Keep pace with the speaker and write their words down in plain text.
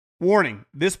Warning,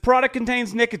 this product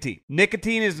contains nicotine.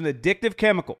 Nicotine is an addictive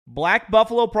chemical. Black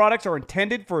Buffalo products are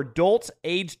intended for adults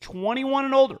aged 21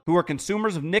 and older who are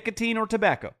consumers of nicotine or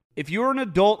tobacco. If you're an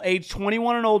adult aged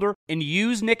 21 and older and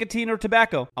use nicotine or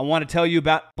tobacco, I want to tell you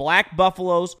about Black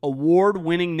Buffalo's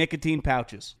award-winning nicotine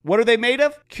pouches. What are they made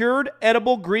of? Cured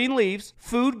edible green leaves,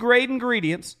 food-grade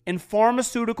ingredients, and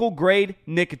pharmaceutical-grade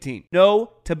nicotine.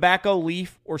 No tobacco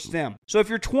leaf or stem. So if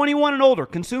you're 21 and older,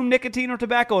 consume nicotine or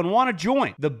tobacco, and want to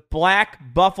join the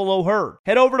Black Buffalo herd,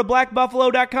 head over to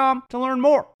blackbuffalo.com to learn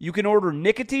more. You can order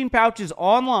nicotine pouches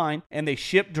online, and they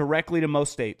ship directly to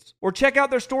most states. Or check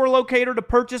out their store locator to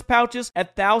purchase pouches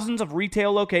at thousands of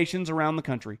retail locations around the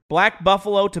country. Black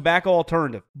Buffalo Tobacco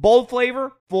Alternative. Bold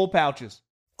flavor, full pouches.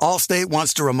 Allstate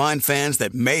wants to remind fans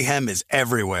that mayhem is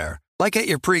everywhere, like at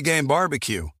your pregame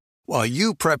barbecue. While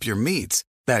you prep your meats,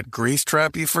 that grease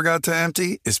trap you forgot to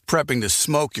empty is prepping to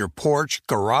smoke your porch,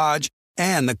 garage,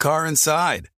 and the car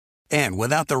inside. And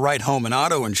without the right home and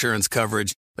auto insurance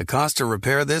coverage, the cost to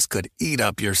repair this could eat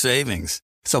up your savings.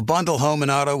 So bundle home and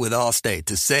auto with Allstate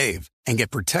to save and get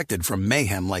protected from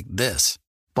mayhem like this.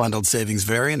 Bundled savings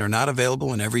vary and are not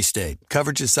available in every state.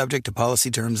 Coverage is subject to policy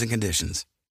terms and conditions.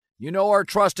 You know our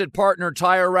trusted partner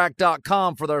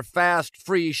TireRack.com for their fast,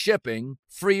 free shipping,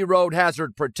 free road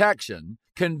hazard protection,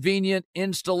 convenient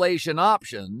installation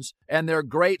options, and their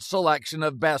great selection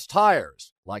of best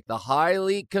tires, like the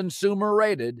highly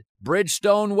consumer-rated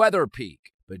Bridgestone Weather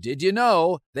Peak. But did you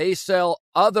know they sell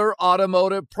other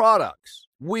automotive products?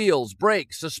 Wheels,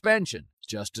 brakes, suspension,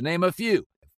 just to name a few.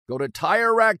 Go to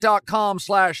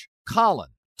TireRack.com/Colin.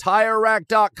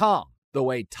 TireRack.com, the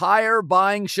way tire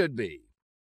buying should be.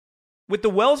 With the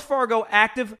Wells Fargo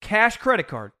Active Cash Credit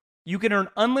Card, you can earn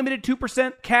unlimited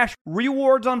 2% cash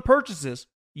rewards on purchases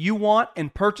you want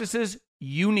and purchases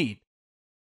you need.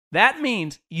 That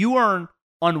means you earn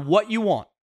on what you want,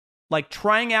 like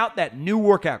trying out that new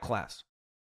workout class,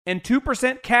 and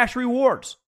 2% cash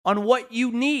rewards on what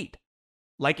you need,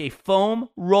 like a foam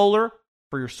roller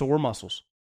for your sore muscles.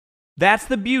 That's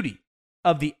the beauty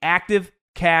of the Active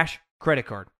Cash Credit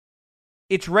Card.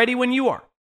 It's ready when you are,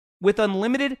 with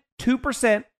unlimited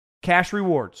 2% cash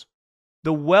rewards.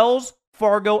 The Wells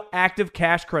Fargo Active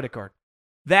Cash Credit Card.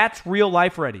 That's real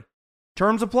life ready.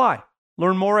 Terms apply.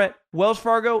 Learn more at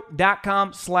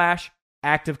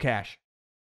wellsfargo.com/activecash.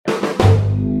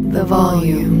 The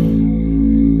volume.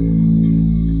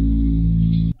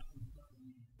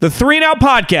 The 3 and Out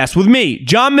podcast with me,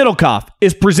 John Middlecoff,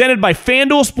 is presented by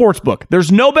FanDuel Sportsbook.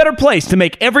 There's no better place to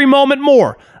make every moment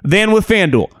more than with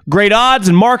FanDuel. Great odds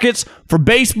and markets for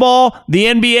baseball, the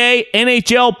NBA,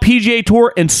 NHL, PGA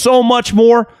Tour, and so much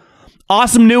more.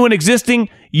 Awesome new and existing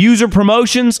user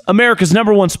promotions. America's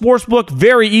 #1 sportsbook.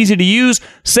 Very easy to use,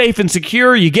 safe and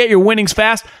secure. You get your winnings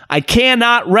fast. I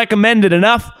cannot recommend it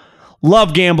enough.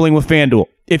 Love gambling with FanDuel.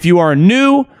 If you are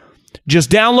new,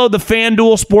 just download the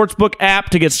FanDuel Sportsbook app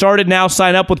to get started now.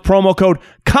 Sign up with promo code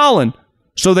Colin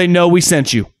so they know we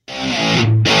sent you.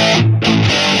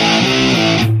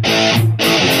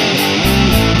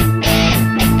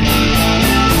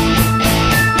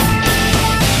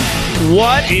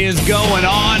 What is going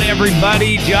on,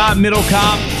 everybody? John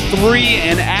Middlecoff, 3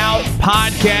 and Out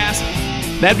podcast.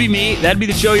 That'd be me. That'd be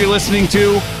the show you're listening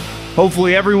to.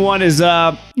 Hopefully everyone is,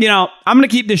 I'm going to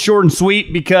keep this short and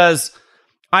sweet because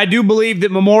I do believe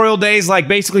that Memorial Day is like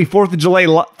basically 4th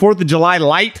of July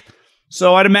light.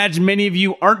 So I'd imagine many of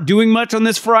you aren't doing much on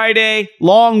this Friday.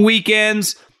 Long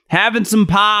weekends, having some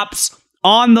pops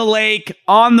on the lake,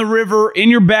 on the river, in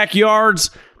your backyards,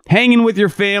 hanging with your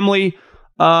family,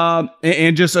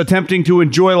 and just attempting to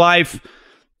enjoy life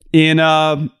in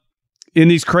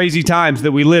these crazy times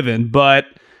that we live in. But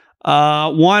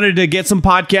wanted to get some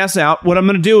podcasts out. What I'm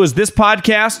going to do is this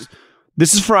podcast,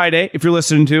 this is Friday, if you're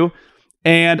listening to,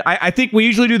 and I think we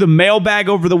usually do the mailbag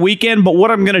over the weekend, but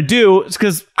what I'm going to do is,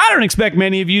 because I don't expect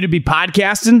many of you to be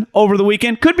podcasting over the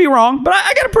weekend. Could be wrong, but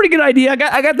I got a pretty good idea.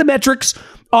 I got the metrics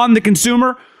on the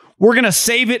consumer. We're going to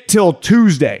save it till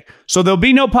Tuesday. So there'll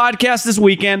be no podcast this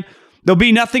weekend. There'll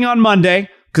be nothing on Monday,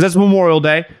 because that's Memorial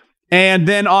Day. And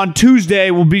then on Tuesday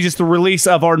will be just the release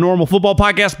of our normal football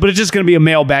podcast, but it's just going to be a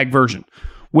mailbag version,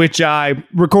 which I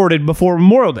recorded before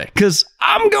Memorial Day, because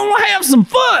I'm going to have some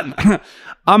fun.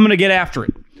 I'm going to get after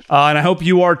it. And I hope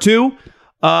you are too.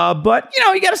 But,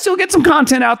 you got to still get some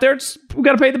content out there. We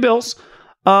got to pay the bills.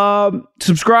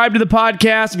 Subscribe to the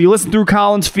podcast. If you listen through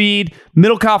Colin's feed,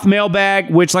 Middlecoff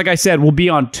Mailbag, which, like I said, will be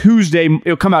on Tuesday.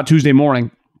 It'll come out Tuesday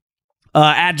morning.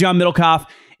 At John Middlecoff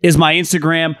is my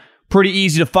Instagram. Pretty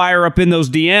easy to fire up in those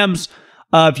DMs.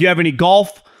 If you have any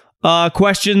golf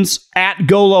questions, at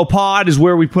GoloPod is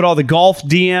where we put all the golf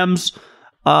DMs.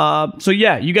 So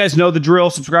yeah, you guys know the drill.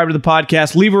 Subscribe to the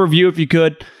podcast. Leave a review if you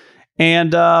could.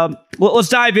 And let's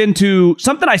dive into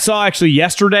something I saw actually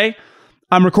yesterday.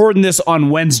 I'm recording this on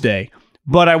Wednesday,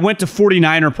 but I went to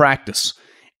 49er practice.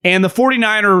 And the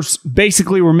 49ers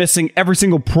basically were missing every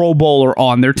single Pro Bowler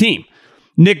on their team.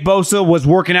 Nick Bosa was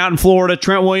working out in Florida.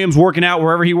 Trent Williams working out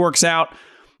wherever he works out.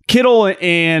 Kittle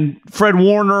and Fred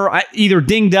Warner either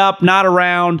dinged up, not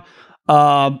around.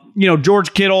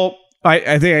 George Kittle.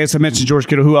 I guess I mentioned George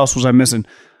Kittle. Who else was I missing?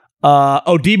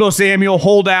 Deebo Samuel,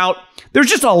 holdout. There's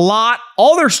just a lot.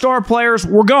 All their star players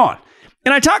were gone.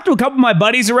 And I talked to a couple of my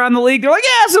buddies around the league. They're like,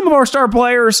 yeah, some of our star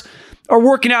players are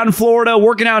working out in Florida,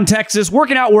 working out in Texas,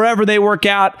 working out wherever they work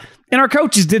out. And our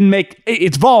coaches didn't make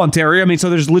it's voluntary. I mean, so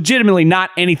there's legitimately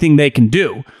not anything they can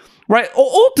do, right?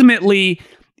 Ultimately,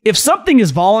 if something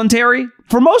is voluntary,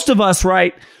 for most of us,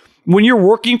 right, when you're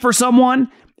working for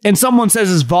someone and someone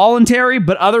says it's voluntary,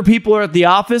 but other people are at the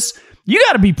office, you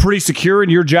got to be pretty secure in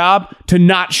your job to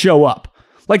not show up.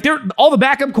 Like all the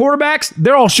backup quarterbacks,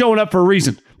 they're all showing up for a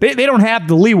reason. They don't have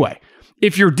the leeway.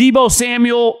 If you're Deebo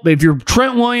Samuel, if you're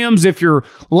Trent Williams, if you're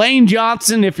Lane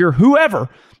Johnson, if you're whoever,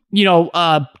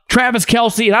 Travis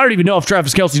Kelce, and I don't even know if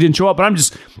Travis Kelce didn't show up, but I'm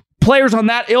just players on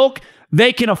that ilk,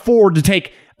 they can afford to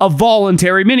take a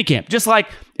voluntary minicamp. Just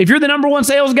like if you're the number one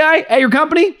sales guy at your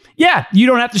company, yeah, you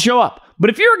don't have to show up. But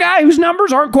if you're a guy whose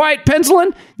numbers aren't quite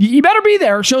penciling, you better be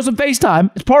there. Show some FaceTime.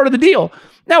 It's part of the deal.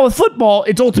 Now with football,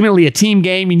 it's ultimately a team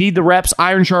game. You need the reps.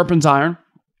 Iron sharpens iron.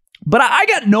 But I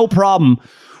got no problem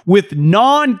with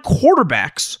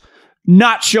non-quarterbacks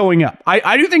not showing up.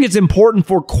 I do think it's important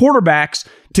for quarterbacks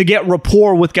to get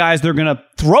rapport with guys they're going to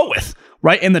throw with,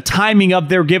 right? And the timing of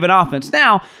their given offense.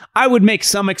 Now, I would make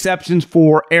some exceptions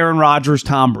for Aaron Rodgers,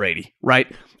 Tom Brady,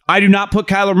 right? I do not put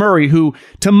Kyler Murray, who,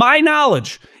 to my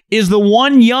knowledge, is the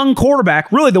one young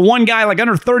quarterback, really the one guy like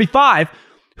under 35,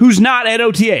 who's not at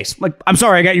OTAs. Like, I'm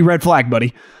sorry, I got you red flag,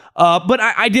 buddy. But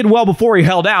I did well before he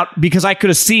held out because I could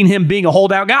have seen him being a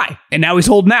holdout guy. And now he's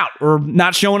holding out or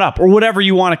not showing up or whatever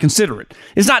you want to consider it.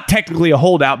 It's not technically a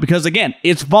holdout because, again,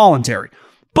 it's voluntary.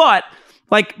 But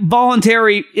like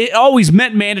voluntary, it always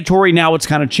meant mandatory. Now it's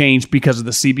kind of changed because of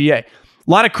the CBA. A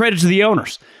lot of credit to the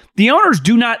owners. The owners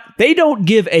don't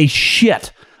give a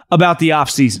shit about the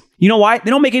offseason. You know why? They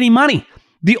don't make any money.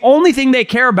 The only thing they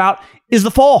care about is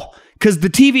the fall. Because the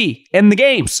TV and the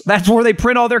games, that's where they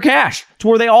print all their cash. It's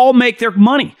where they all make their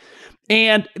money.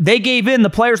 And they gave in. The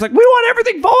players like, we want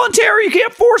everything voluntary. You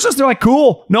can't force us. They're like,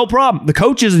 cool, no problem. The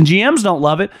coaches and GMs don't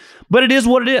love it, but it is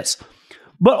what it is.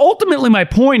 But ultimately, my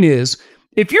point is,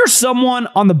 if you're someone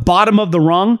on the bottom of the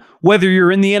rung, whether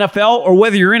you're in the NFL or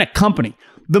whether you're in a company,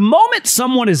 the moment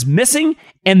someone is missing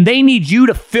and they need you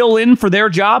to fill in for their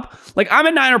job, like I'm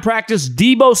at Niner practice,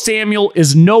 Deebo Samuel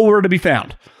is nowhere to be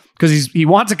found. Because he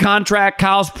wants a contract.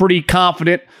 Kyle's pretty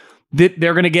confident that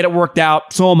they're going to get it worked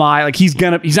out. So am I. Like he's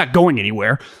not going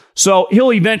anywhere. So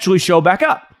he'll eventually show back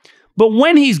up. But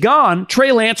when he's gone,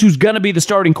 Trey Lance, who's going to be the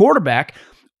starting quarterback,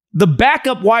 the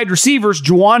backup wide receivers,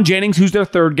 Juwan Jennings, who's their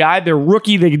third guy, their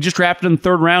rookie, they just drafted in the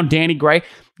third round, Danny Gray,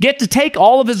 get to take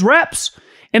all of his reps.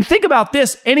 And think about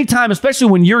this anytime, especially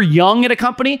when you're young at a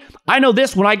company. I know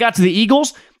this, when I got to the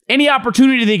Eagles, any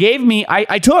opportunity they gave me,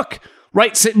 I took.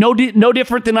 Right? So no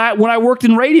different than when I worked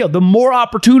in radio. The more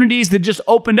opportunities that just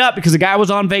opened up because a guy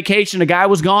was on vacation, a guy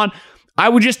was gone, I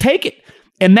would just take it.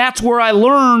 And that's where I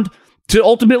learned to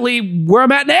ultimately where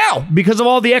I'm at now because of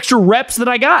all the extra reps that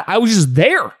I got. I was just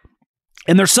there.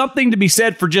 And there's something to be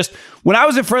said for just, when I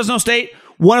was at Fresno State,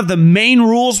 one of the main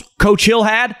rules Coach Hill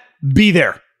had, be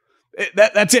there.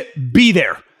 That's it. Be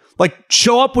there. Like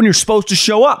show up when you're supposed to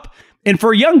show up. And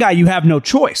for a young guy, you have no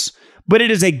choice. But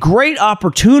it is a great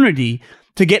opportunity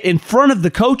to get in front of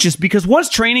the coaches because once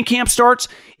training camp starts,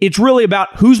 it's really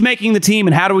about who's making the team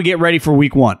and how do we get ready for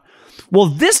week one. Well,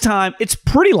 this time, it's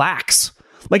pretty lax.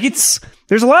 Like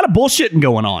there's a lot of bullshitting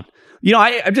going on. You know,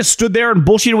 I just stood there and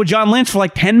bullshitted with John Lynch for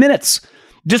like 10 minutes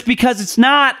just because it's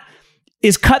not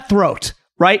as cutthroat,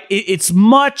 right? It's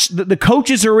much, the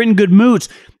coaches are in good moods.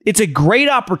 It's a great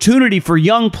opportunity for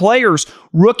young players,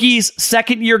 rookies,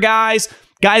 second-year guys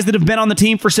that have been on the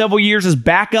team for several years as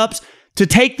backups, to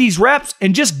take these reps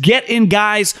and just get in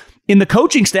guys in the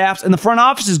coaching staffs and the front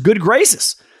office's good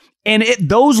graces. And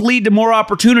those lead to more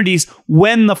opportunities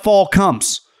when the fall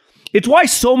comes. It's why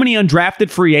so many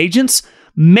undrafted free agents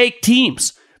make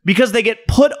teams, because they get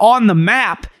put on the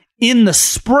map in the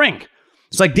spring.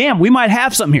 It's like, damn, we might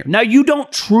have something here. Now, you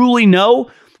don't truly know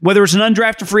whether it's an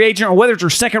undrafted free agent or whether it's your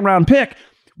second-round pick,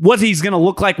 what he's going to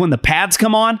look like when the pads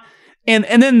come on. And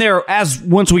then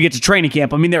once we get to training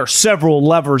camp, I mean, there are several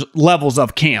levels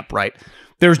of camp, right?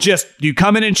 There's just, do you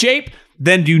come in shape?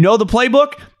 Then do you know the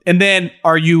playbook? And then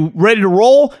are you ready to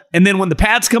roll? And then when the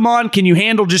pads come on, can you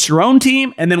handle just your own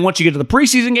team? And then once you get to the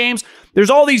preseason games, there's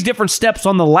all these different steps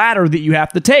on the ladder that you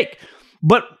have to take.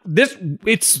 But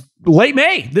it's late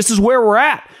May. This is where we're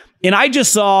at. And I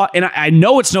just saw, and I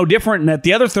know it's no different at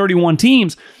the other 31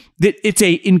 teams, that it's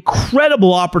an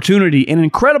incredible opportunity, an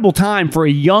incredible time for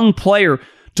a young player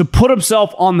to put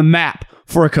himself on the map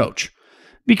for a coach.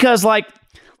 Because,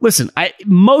 listen,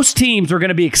 most teams are going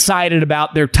to be excited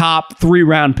about their top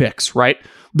 3-round picks, right?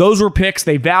 Those were picks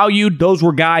they valued. Those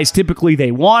were guys typically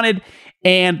they wanted,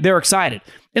 and they're excited.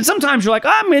 And sometimes you're like,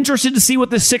 I'm interested to see what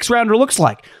this 6-rounder looks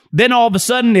like. Then all of a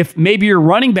sudden, if maybe your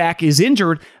running back is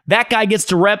injured, that guy gets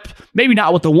to rep, maybe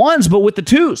not with the 1s, but with the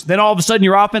 2s. Then all of a sudden,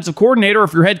 your offensive coordinator,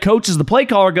 if your head coach is the play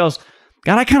caller, goes,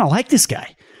 God, I kind of like this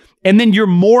guy. And then you're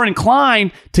more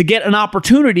inclined to get an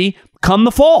opportunity come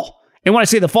the fall. And when I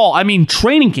say the fall, I mean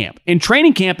training camp. And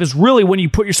training camp is really when you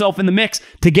put yourself in the mix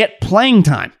to get playing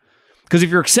time. Because if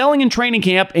you're excelling in training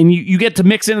camp and you get to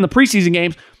mix in the preseason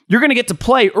games, you're going to get to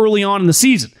play early on in the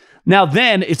season. Now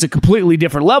then, it's a completely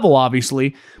different level,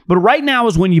 obviously. But right now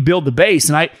is when you build the base.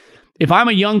 And if I'm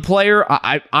a young player,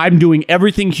 I'm doing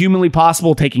everything humanly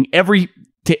possible, taking every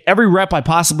rep I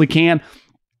possibly can.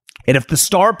 And if the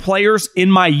star players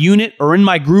in my unit or in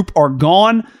my group are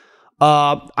gone,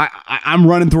 I'm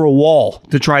running through a wall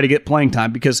to try to get playing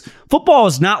time, because football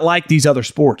is not like these other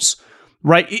sports,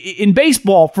 right? In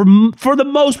baseball, for the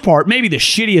most part, maybe the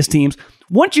shittiest teams,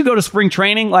 once you go to spring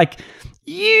training,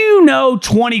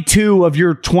 22 of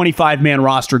your 25-man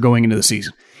roster going into the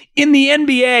season. In the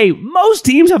NBA, most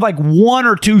teams have 1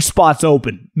 or 2 spots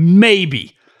open,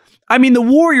 maybe. I mean, the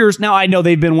Warriors, now I know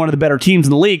they've been one of the better teams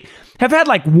in the league, have had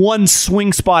 1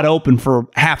 swing spot open for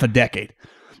half a decade.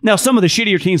 Now, some of the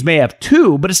shittier teams may have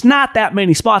 2, but it's not that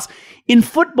many spots. In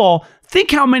football,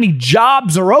 think how many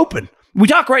jobs are open. We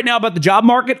talk right now about the job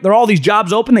market. There are all these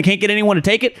jobs open. They can't get anyone to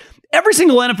take it. Every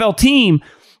single NFL team,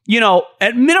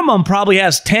 at minimum probably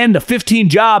has 10 to 15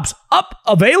 jobs up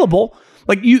available.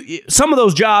 Some of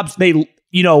those jobs,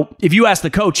 if you ask the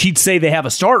coach, he'd say they have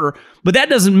a starter, but that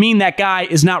doesn't mean that guy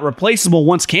is not replaceable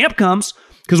once camp comes.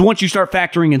 Because once you start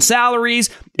factoring in salaries,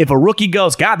 if a rookie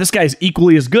goes, God, this guy's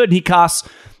equally as good, and he costs,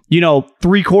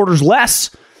 3/4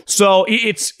 less. So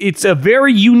it's a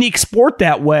very unique sport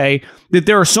that way, that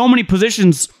there are so many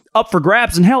positions up for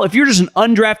grabs. And hell, if you're just an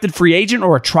undrafted free agent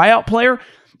or a tryout player,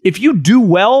 if you do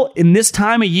well in this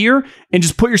time of year and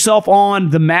just put yourself on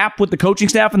the map with the coaching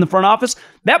staff in the front office,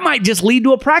 that might just lead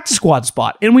to a practice squad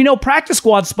spot. And we know practice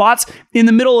squad spots in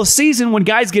the middle of the season when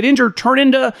guys get injured turn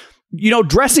into,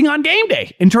 dressing on game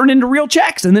day and turn into real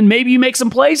checks. And then maybe you make some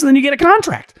plays and then you get a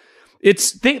contract.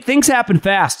 Things happen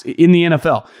fast in the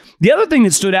NFL. The other thing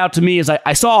that stood out to me is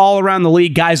I saw all around the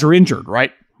league guys are injured,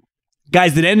 right?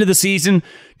 Guys that ended the season,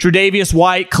 Tre'Davious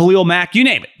White, Khalil Mack, you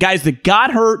name it. Guys that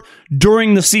got hurt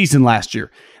during the season last year.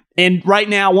 And right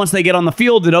now, once they get on the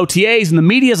field at OTAs and the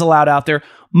media is allowed out there,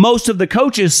 most of the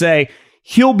coaches say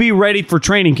he'll be ready for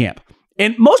training camp.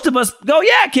 And most of us go,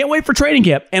 yeah, I can't wait for training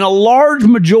camp. And a large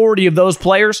majority of those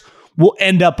players will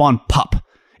end up on PUP.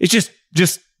 It's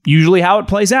just usually how it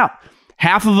plays out.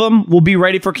 Half of them will be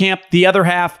ready for camp. The other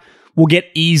half will get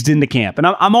eased into camp. And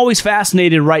I'm always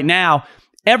fascinated right now.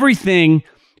 Everything,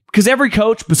 because every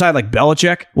coach, beside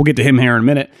Belichick, we'll get to him here in a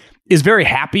minute, is very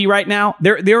happy right now.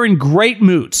 They're in great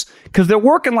moods because they're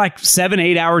working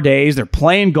 7-8 hour days. They're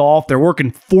playing golf. They're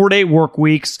working 4-day work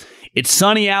weeks. It's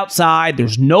sunny outside.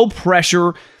 There's no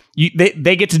pressure.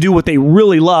 They get to do what they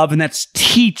really love, and that's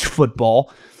teach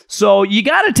football. So you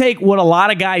got to take what a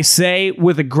lot of guys say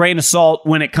with a grain of salt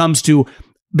when it comes to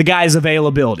the guy's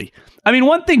availability. I mean,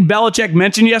 one thing Belichick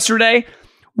mentioned yesterday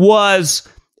was,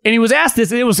 and he was asked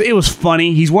this, and it was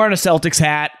funny. He's wearing a Celtics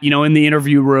hat, in the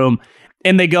interview room,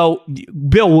 and they go,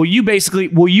 Bill, will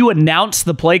you announce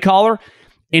the play caller?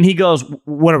 And he goes,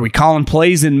 what are we calling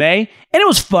plays in May? And it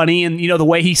was funny, and the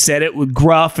way he said it was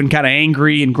gruff and kind of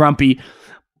angry and grumpy.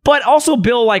 But also,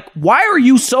 Bill, why are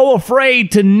you so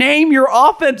afraid to name your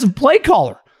offensive play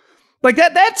caller?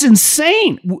 That's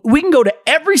insane. We can go to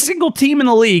every single team in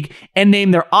the league and name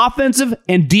their offensive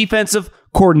and defensive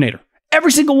coordinator.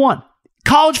 Every single one.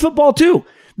 College football, too.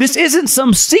 This isn't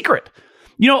some secret.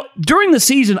 During the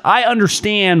season, I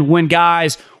understand when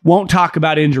guys won't talk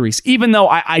about injuries. Even though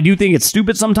I do think it's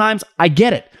stupid sometimes, I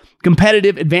get it.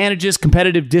 Competitive advantages,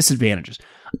 competitive disadvantages.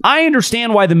 I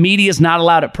understand why the media is not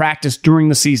allowed at practice during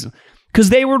the season, because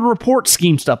they would report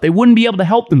scheme stuff. They wouldn't be able to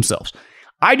help themselves.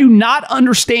 I do not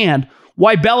understand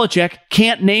why Belichick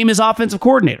can't name his offensive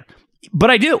coordinator, but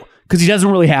I do, because he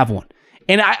doesn't really have one.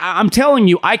 And I'm telling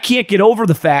you, I can't get over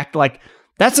the fact,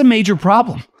 that's a major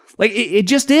problem. It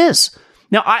just is.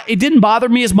 Now, it didn't bother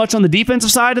me as much on the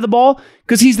defensive side of the ball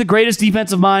because he's the greatest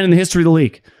defensive mind in the history of the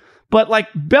league. But like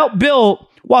Bill,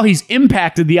 while he's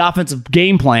impacted the offensive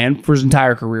game plan for his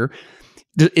entire career,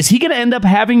 is he going to end up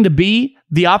having to be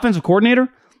the offensive coordinator?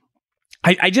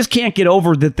 I just can't get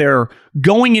over that they're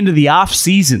going into the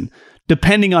offseason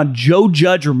depending on Joe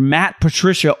Judge or Matt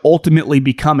Patricia ultimately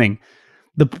becoming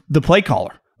the play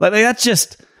caller. Like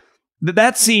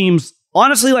that seems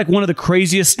honestly like one of the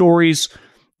craziest stories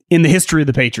in the history of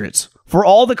the Patriots. For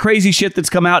all the crazy shit that's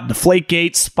come out,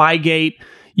 Deflategate, Spygate,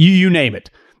 you name it.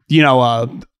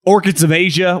 Orchids of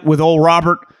Asia with old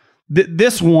Robert.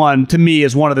 This one, to me,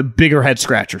 is one of the bigger head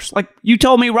scratchers. Like, you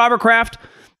told me Robert Kraft,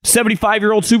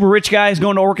 75-year-old super rich guy, is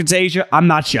going to Orchids Asia. I'm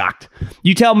not shocked.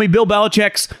 You tell me Bill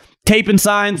Belichick's taping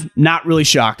signs, not really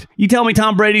shocked. You tell me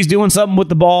Tom Brady's doing something with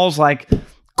the balls, like,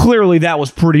 clearly that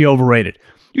was pretty overrated.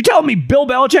 You telling me Bill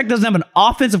Belichick doesn't have an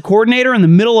offensive coordinator in the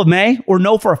middle of May or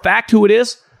know for a fact who it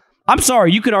is? I'm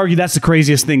sorry, you could argue that's the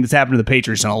craziest thing that's happened to the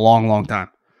Patriots in a long, long time.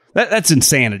 That's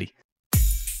insanity.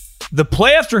 The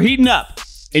playoffs are heating up,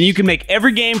 and you can make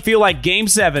every game feel like Game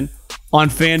 7 on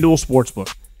FanDuel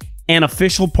Sportsbook, an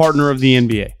official partner of the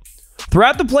NBA.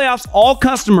 Throughout the playoffs, all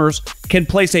customers can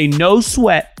place a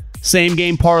no-sweat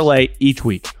same-game parlay each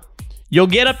week. You'll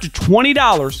get up to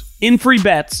 $20 in free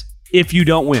bets if you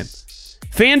don't win.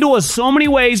 FanDuel has so many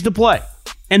ways to play.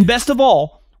 And best of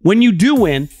all, when you do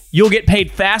win, you'll get paid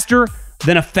faster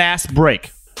than a fast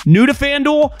break. New to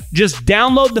FanDuel? Just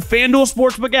download the FanDuel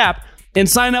Sportsbook app and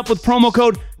sign up with promo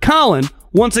code Colin.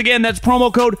 Once again, that's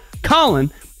promo code Colin.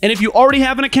 And if you already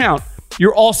have an account,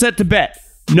 you're all set to bet.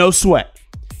 No sweat.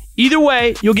 Either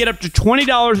way, you'll get up to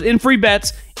 $20 in free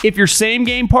bets if your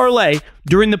same-game parlay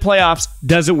during the playoffs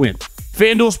doesn't win.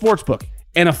 FanDuel Sportsbook,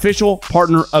 an official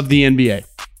partner of the NBA.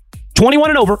 21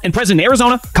 and over and present in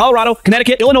Arizona, Colorado,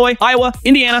 Connecticut, Illinois, Iowa,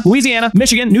 Indiana, Louisiana,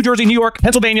 Michigan, New Jersey, New York,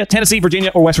 Pennsylvania, Tennessee,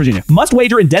 Virginia, or West Virginia. Must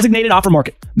wager in designated offer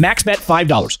market. Max bet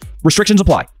 $5. Restrictions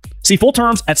apply. See full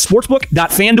terms at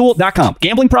sportsbook.fanduel.com.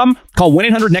 Gambling problem? Call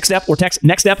 1-800-NEXT-STEP or text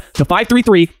NEXT-STEP to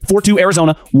 53342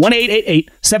 Arizona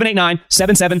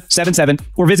 1-888-789-7777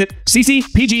 or visit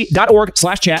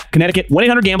ccpg.org/chat, Connecticut,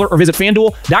 1-800-GAMBLER or visit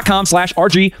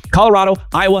fanduel.com/RG, Colorado,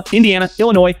 Iowa, Indiana,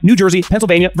 Illinois, New Jersey,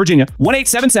 Pennsylvania, Virginia,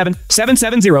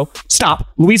 1-877-770-STOP,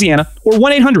 Louisiana, or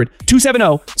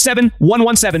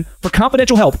 1-800-270-7117 for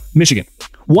confidential help, Michigan.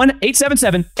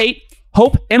 1-877-8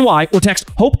 HOPE-NY or text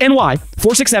HOPE-NY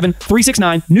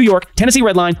 467-369 New York, Tennessee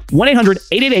Redline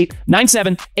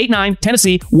 1-800-888-9789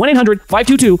 Tennessee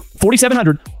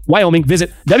 1-800-522-4700 Wyoming.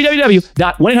 Visit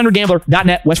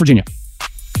www.1800gambler.net West Virginia.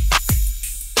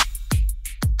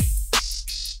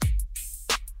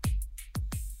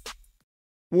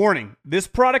 Warning, this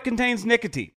product contains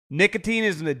nicotine. Nicotine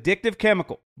is an addictive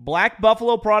chemical. Black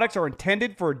Buffalo products are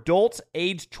intended for adults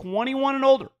aged 21 and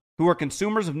older who are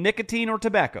consumers of nicotine or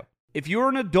tobacco. If you're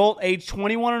an adult age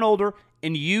 21 and older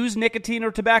and use nicotine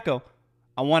or tobacco,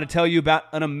 I want to tell you about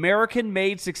an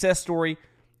American-made success story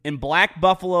in Black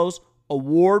Buffalo's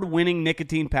award-winning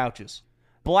nicotine pouches.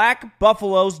 Black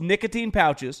Buffalo's nicotine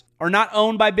pouches are not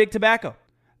owned by Big Tobacco.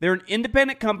 They're an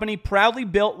independent company proudly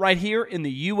built right here in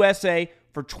the USA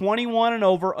for 21 and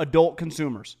over adult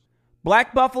consumers.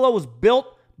 Black Buffalo was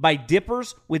built by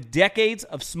dippers with decades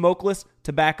of smokeless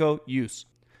tobacco use.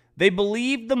 They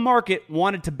believed the market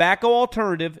wanted tobacco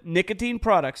alternative nicotine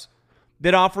products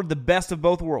that offered the best of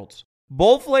both worlds.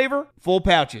 Bold flavor, full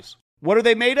pouches. What are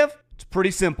they made of? It's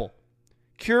pretty simple.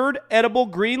 Cured edible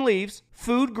green leaves,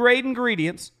 food-grade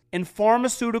ingredients, and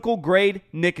pharmaceutical-grade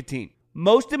nicotine.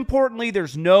 Most importantly,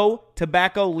 there's no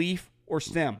tobacco leaf or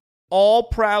stem. All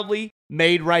proudly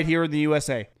made right here in the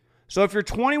USA. So if you're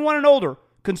 21 and older,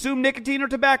 consume nicotine or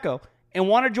tobacco, and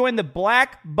want to join the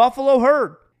Black Buffalo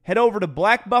herd, head over to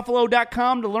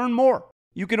blackbuffalo.com to learn more.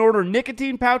 You can order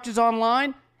nicotine pouches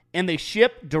online, and they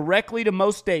ship directly to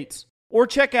most states. Or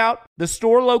check out the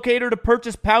store locator to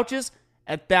purchase pouches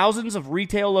at thousands of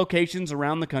retail locations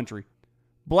around the country.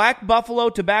 Black Buffalo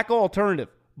Tobacco Alternative.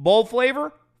 Bold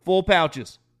flavor, full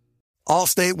pouches.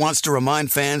 Allstate wants to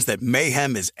remind fans that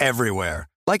mayhem is everywhere,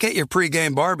 like at your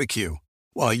pregame barbecue.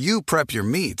 While you prep your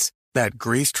meats, that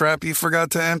grease trap you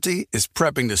forgot to empty is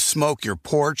prepping to smoke your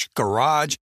porch,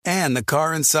 garage, and the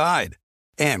car inside.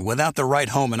 And without the right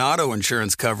home and auto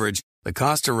insurance coverage, the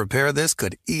cost to repair this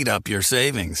could eat up your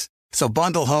savings. So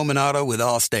bundle home and auto with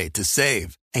Allstate to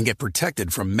save and get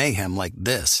protected from mayhem like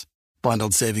this.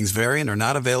 Bundled savings vary and are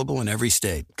not available in every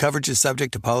state. Coverage is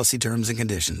subject to policy terms and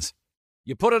conditions.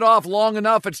 You put it off long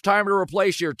enough, it's time to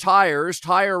replace your tires.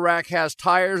 Tire Rack has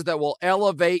tires that will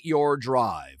elevate your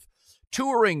drive.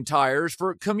 touring tires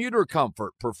for commuter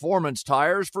comfort, performance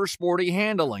tires for sporty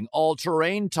handling,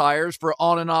 all-terrain tires for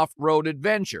on- and off-road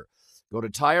adventure. Go to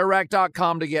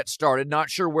TireRack.com to get started. Not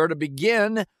sure where to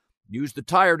begin? Use the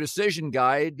Tire Decision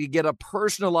Guide to get a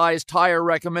personalized tire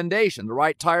recommendation, the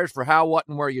right tires for how, what,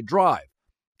 and where you drive.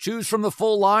 Choose from the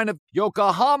full line of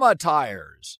Yokohama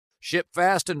tires. Ship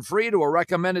fast and free to a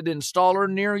recommended installer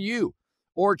near you.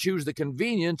 Or choose the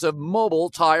convenience of mobile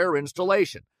tire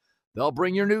installation. They'll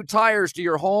bring your new tires to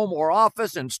your home or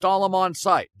office, install them on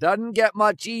site. Doesn't get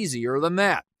much easier than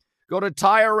that. Go to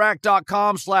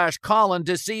TireRack.com/Colin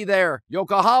to see their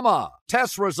Yokohama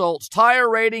test results, tire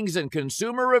ratings, and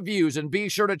consumer reviews, and be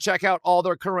sure to check out all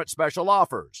their current special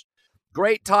offers.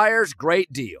 Great tires,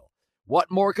 great deal.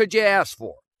 What more could you ask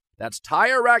for? That's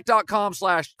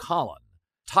TireRack.com/Colin.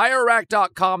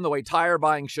 TireRack.com, the way tire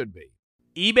buying should be.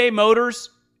 eBay Motors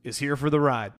is here for the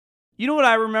ride. You know what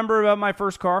I remember about my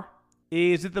first car?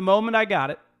 Is at the moment I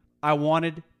got it, I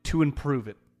wanted to improve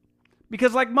it.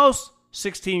 Because like most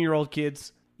 16-year-old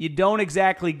kids, you don't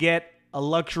exactly get a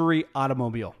luxury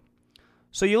automobile.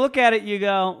 So you look at it, you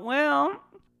go, well,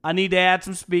 I need to add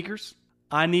some speakers.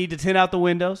 I need to tint out the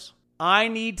windows. I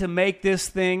need to make this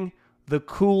thing the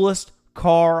coolest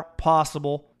car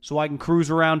possible so I can cruise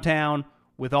around town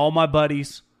with all my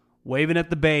buddies, waving at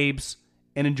the babes,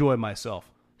 and enjoy myself.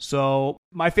 So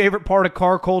my favorite part of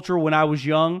car culture when I was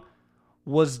young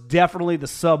was definitely the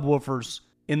subwoofers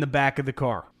in the back of the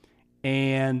car.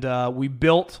 And we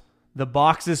built the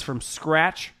boxes from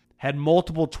scratch, had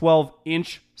multiple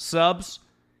 12-inch subs,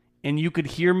 and you could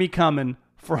hear me coming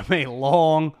from a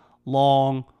long,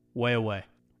 long way away.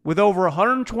 With over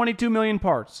 122 million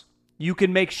parts, you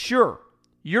can make sure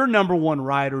your number one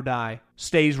ride or die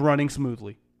stays running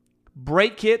smoothly.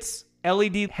 Brake kits,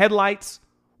 LED headlights,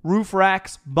 roof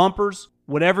racks, bumpers,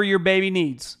 whatever your baby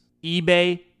needs,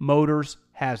 eBay Motors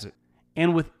has it.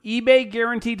 And with eBay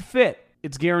Guaranteed Fit,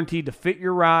 it's guaranteed to fit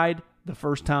your ride the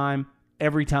first time,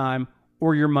 every time,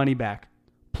 or your money back.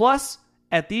 Plus,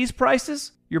 at these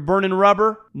prices, you're burning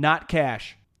rubber, not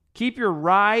cash. Keep your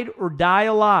ride or die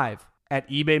alive at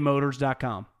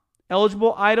ebaymotors.com.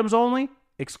 Eligible items only.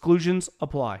 Exclusions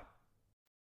apply.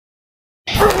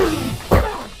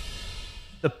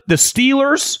 The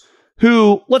Steelers,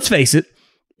 who, let's face it,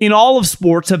 in all of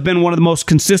sports have been one of the most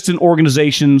consistent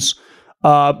organizations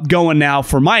going now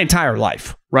for my entire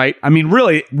life, right? I mean,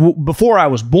 really, before I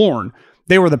was born,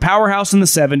 they were the powerhouse in the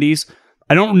 70s.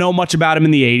 I don't know much about them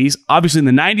in the 80s. Obviously, in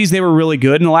the 90s, they were really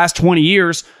good. In the last 20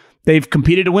 years, they've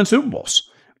competed to win Super Bowls.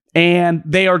 And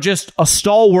they are just a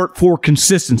stalwart for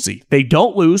consistency. They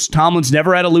don't lose. Tomlin's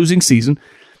never had a losing season.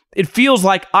 It feels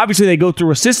like, obviously, they go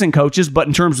through assistant coaches, but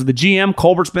in terms of the GM,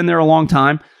 Colbert's been there a long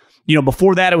time. You know,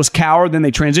 before that, it was Cowher. Then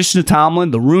they transitioned to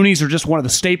Tomlin. The Rooneys are just one of the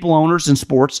staple owners in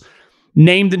sports,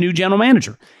 named the new general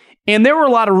manager. And there were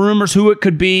a lot of rumors who it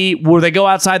could be, where they go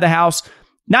outside the house.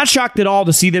 Not shocked at all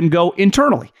to see them go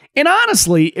internally. And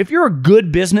honestly, if you're a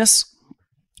good business,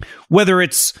 whether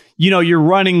it's, you know, you're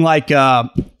running like an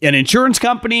insurance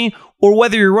company or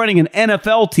whether you're running an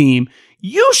NFL team,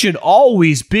 you should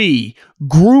always be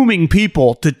grooming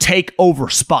people to take over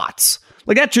spots.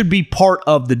 Like, that should be part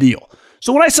of the deal.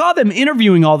 So when I saw them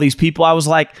interviewing all these people, I was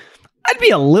like, I'd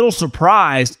be a little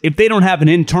surprised if they don't have an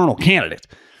internal candidate.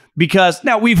 Because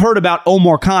now we've heard about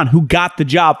Omar Khan, who got the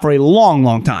job for a long,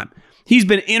 long time. He's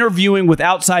been interviewing with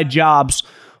outside jobs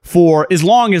for as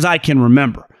long as I can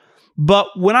remember. But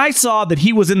when I saw that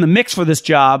he was in the mix for this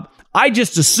job, I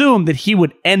just assumed that he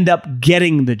would end up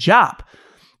getting the job.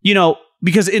 You know,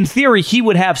 because in theory, he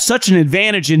would have such an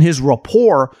advantage in his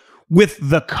rapport with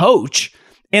the coach.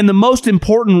 And the most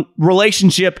important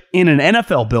relationship in an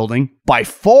NFL building, by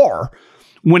far,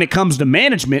 when it comes to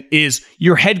management, is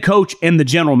your head coach and the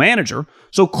general manager.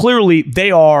 So clearly they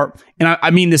are, and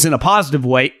I mean this in a positive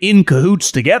way, in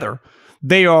cahoots together.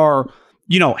 They are,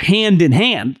 you know, hand in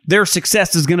hand. Their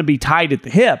success is going to be tied at the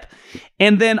hip.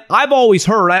 And then I've always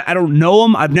heard, I don't know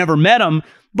him, I've never met him,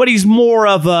 but he's more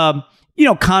of a, you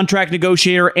know, contract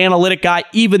negotiator, analytic guy,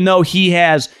 even though he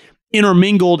has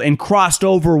intermingled and crossed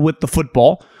over with the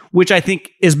football, which I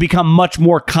think has become much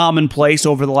more commonplace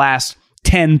over the last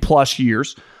 10 plus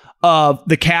years, of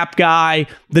the cap guy,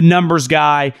 the numbers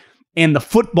guy, and the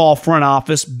football front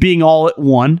office being all at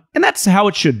one. And that's how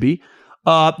it should be.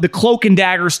 The cloak and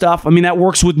dagger stuff, I mean, that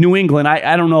works with New England.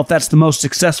 I don't know if that's the most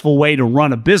successful way to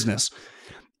run a business.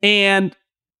 And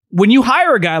when you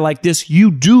hire a guy like this,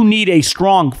 you do need a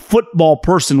strong football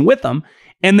person with them.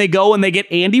 And they go and they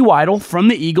get Andy Weidel from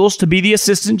the Eagles to be the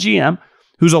assistant GM,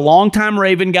 who's a longtime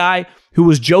Raven guy, who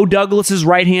was Joe Douglas's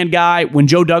right-hand guy when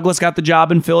Joe Douglas got the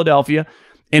job in Philadelphia,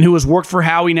 and who has worked for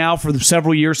Howie now for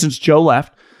several years since Joe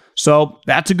left. So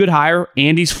that's a good hire.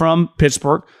 Andy's from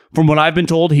Pittsburgh. From what I've been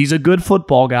told, he's a good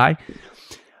football guy.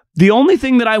 The only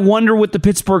thing that I wonder with the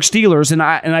Pittsburgh Steelers, and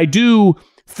I do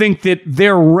think that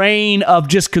their reign of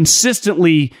just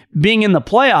consistently being in the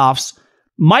playoffs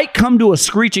might come to a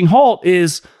screeching halt,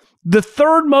 is the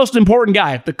third most important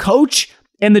guy. If the coach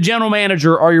and the general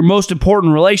manager are your most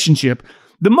important relationship,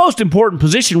 the most important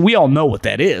position, we all know what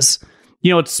that is.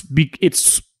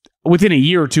 It's within a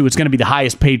year or two, it's going to be the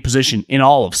highest paid position in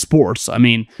all of sports. I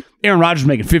mean, Aaron Rodgers is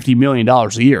making $50 million a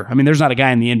year. I mean, there's not a guy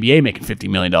in the NBA making $50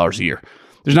 million a year.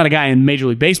 There's not a guy in Major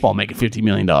League Baseball making $50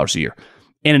 million a year.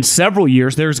 And in several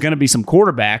years, there's going to be some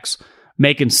quarterbacks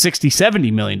making $60,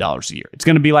 $70 million a year. It's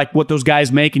going to be like what those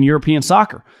guys make in European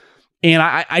soccer. And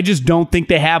I just don't think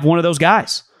they have one of those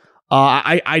guys.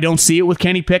 I don't see it with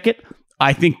Kenny Pickett.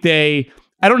 I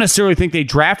don't necessarily think they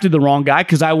drafted the wrong guy,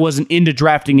 because I wasn't into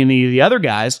drafting any of the other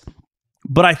guys,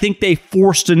 but I think they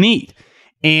forced a need.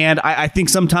 And I think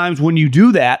sometimes when you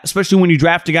do that, especially when you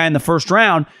draft a guy in the first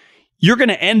round, you're going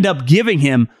to end up giving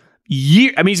him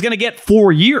he's going to get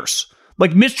 4 years.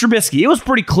 Like Mitch Trubisky, it was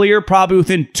pretty clear probably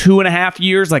within 2.5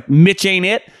 years, like Mitch ain't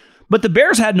it. But the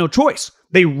Bears had no choice.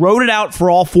 They wrote it out for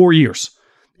all 4 years,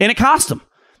 and it cost them.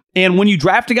 And when you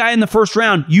draft a guy in the first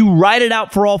round, you write it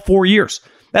out for all 4 years.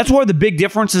 That's where the big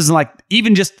difference is, like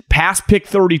even just past pick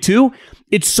 32,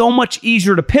 it's so much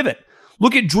easier to pivot.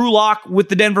 Look at Drew Lock with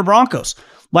the Denver Broncos.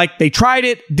 Like they tried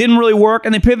it, didn't really work,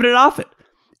 and they pivoted off it.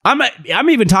 I'm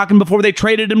even talking before they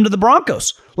traded him to the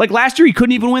Broncos. Like last year, he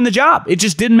couldn't even win the job. It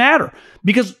just didn't matter,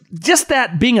 because just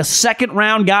that being a second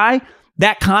round guy,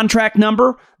 that contract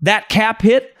number, that cap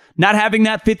hit, not having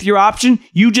that 5th-year option,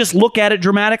 you just look at it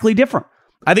dramatically different.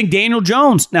 I think Daniel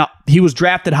Jones, now he was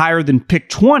drafted higher than pick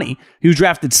 20. He was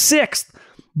drafted 6th,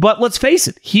 but let's face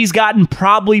it, he's gotten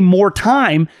probably more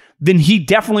time than he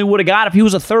definitely would have got if he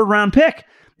was a 3rd-round pick,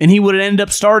 and he would have ended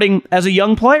up starting as a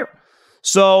young player.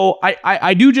 So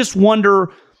I do just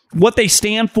wonder what they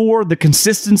stand for, the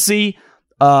consistency,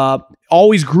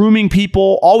 always grooming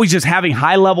people, always just having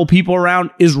high-level people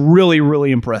around is really,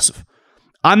 really impressive.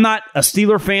 I'm not a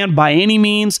Steeler fan by any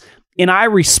means, and I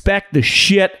respect the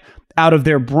shit out of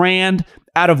their brand,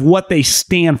 out of what they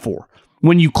stand for.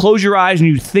 When you close your eyes and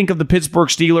you think of the Pittsburgh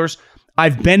Steelers,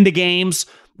 I've been to games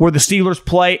where the Steelers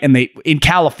play and they in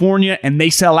California and they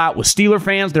sell out with Steeler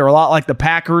fans. They're a lot like the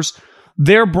Packers.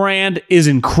 Their brand is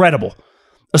incredible,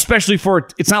 especially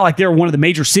it's not like they're one of the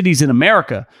major cities in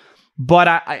America. But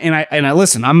I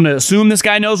listen, I'm going to assume this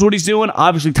guy knows what he's doing.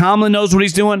 Obviously, Tomlin knows what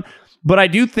he's doing. But I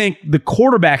do think the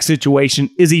quarterback situation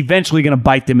is eventually going to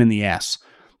bite them in the ass.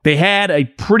 They had a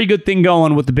pretty good thing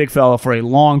going with the big fella for a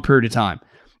long period of time.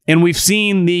 And we've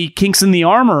seen the kinks in the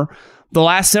armor the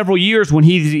last several years when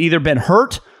he's either been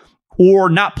hurt or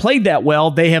not played that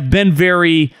well. They have been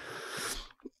very,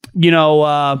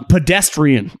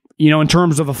 pedestrian, in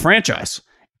terms of a franchise.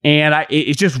 And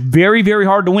it's just very, very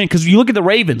hard to win. Because you look at the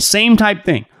Ravens, same type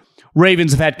thing.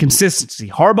 Ravens have had consistency.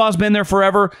 Harbaugh's been there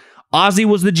forever. Ozzie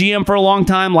was the GM for a long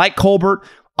time, like Colbert.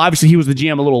 Obviously, he was the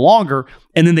GM a little longer,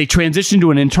 and then they transitioned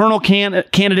to an internal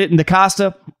candidate in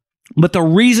DeCosta. But the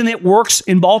reason it works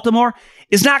in Baltimore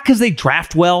is not because they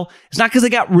draft well. It's not because they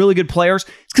got really good players.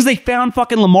 It's because they found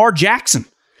fucking Lamar Jackson.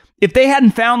 If they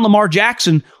hadn't found Lamar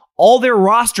Jackson, all their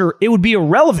roster, it would be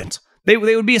irrelevant. They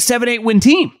would be a 7-8 win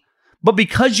team. But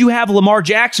because you have Lamar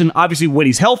Jackson, obviously when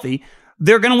he's healthy,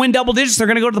 they're going to win double digits. They're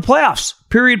going to go to the playoffs.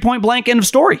 Period, point blank, end of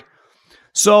story.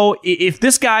 So if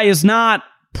this guy is not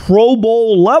Pro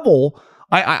Bowl level,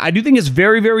 I do think it's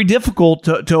very, very difficult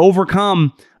to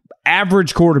overcome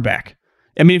average quarterback.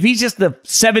 I mean, if he's just the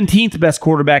 17th best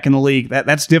quarterback in the league,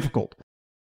 that's difficult.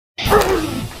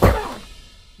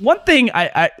 One thing,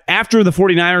 after the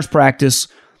 49ers practice,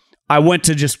 I went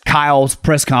to just Kyle's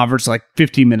press conference, like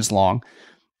 15 minutes long,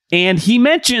 and he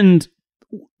mentioned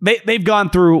they've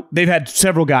had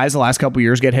several guys the last couple of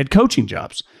years get head coaching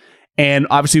jobs. And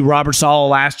obviously, Robert Saleh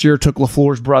last year took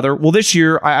LaFleur's brother. Well, this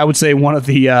year, I would say one of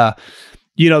the,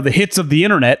 the hits of the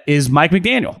internet is Mike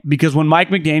McDaniel. Because when Mike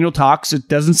McDaniel talks, it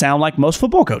doesn't sound like most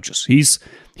football coaches.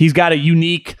 He's got a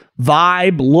unique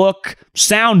vibe, look,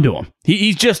 sound to him.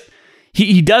 He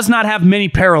does not have many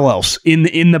parallels in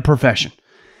the profession.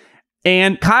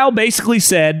 And Kyle basically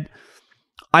said,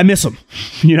 I miss him.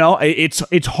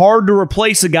 It's hard to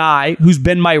replace a guy who's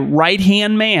been my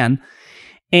right-hand man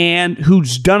and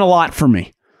who's done a lot for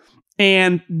me.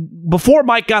 And before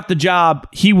Mike got the job,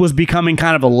 he was becoming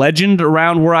kind of a legend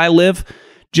around where I live,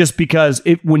 just because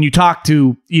when you talk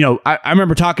to, I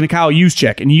remember talking to Kyle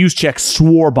Juszczyk, and Juszczyk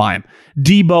swore by him.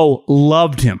 Debo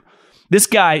loved him. This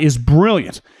guy is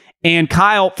brilliant. And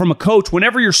Kyle, from a coach,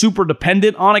 whenever you're super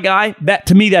dependent on a guy,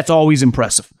 to me, that's always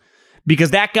impressive.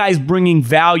 because that guy's bringing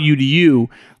value to you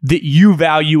that you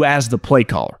value as the play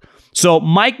caller. So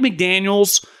Mike McDaniel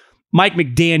is not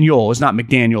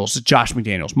McDaniels, it's Josh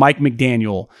McDaniels. Mike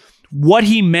McDaniel, what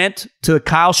he meant to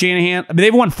Kyle Shanahan, I mean,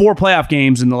 they've won 4 playoff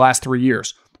games in the last 3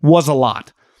 years, was a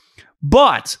lot.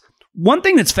 But one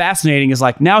thing that's fascinating is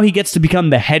like now he gets to become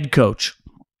the head coach.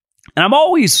 And I'm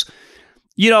always,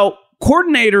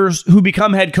 coordinators who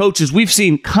become head coaches, we've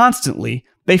seen constantly,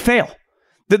 they fail.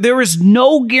 That there is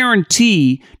no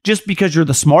guarantee just because you're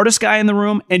the smartest guy in the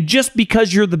room and just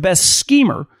because you're the best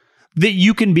schemer that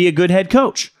you can be a good head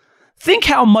coach. Think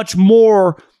how much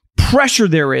more pressure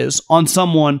there is on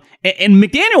someone. And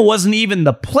McDaniel wasn't even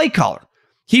the play caller.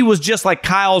 He was just like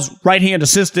Kyle's right-hand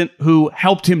assistant who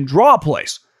helped him draw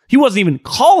plays. He wasn't even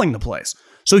calling the plays.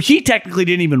 So he technically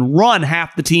didn't even run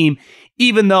half the team,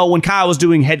 even though when Kyle was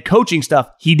doing head coaching stuff,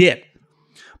 he did.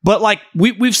 But like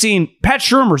we've seen, Pat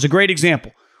Shurmur's a great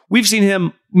example. We've seen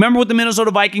him, remember with the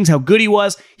Minnesota Vikings, how good he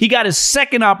was? He got his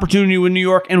second opportunity with New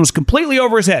York and was completely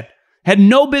over his head. Had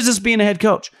no business being a head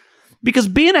coach. Because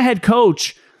being a head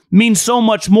coach means so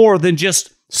much more than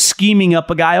just scheming up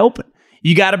a guy open.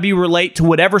 You got to be relate to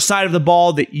whatever side of the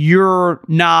ball that you're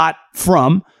not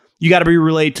from. You got to be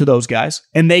related to those guys.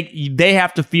 And they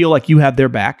have to feel like you have their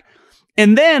back.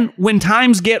 And then when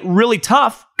times get really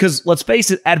tough, because let's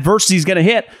face it, adversity is going to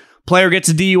hit. Player gets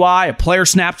a DUI, a player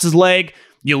snaps his leg,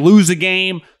 you lose a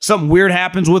game, something weird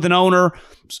happens with an owner,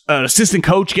 an assistant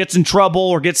coach gets in trouble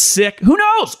or gets sick. Who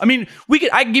knows? I mean,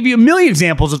 I can give you a million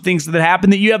examples of things that happen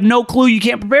that you have no clue, you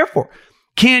can't prepare for.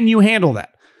 Can you handle that?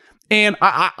 And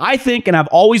I think, and I've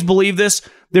always believed this,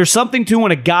 there's something to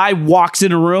when a guy walks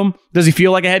in a room, does he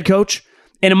feel like a head coach?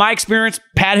 And in my experience,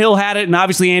 Pat Hill had it, and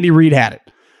obviously Andy Reid had it.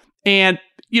 And,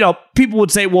 people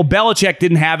would say, well, Belichick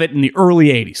didn't have it in the early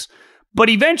 80s. But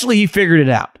eventually he figured it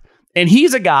out. And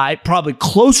he's a guy probably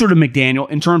closer to McDaniel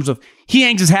in terms of he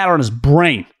hangs his hat on his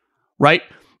brain, right?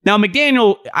 Now,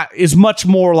 McDaniel is much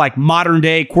more like modern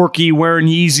day, quirky, wearing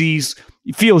Yeezys.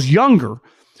 He feels younger,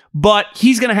 but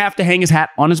he's going to have to hang his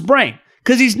hat on his brain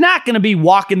because he's not going to be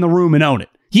walk in the room and own it.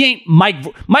 He ain't Mike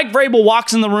Vrabel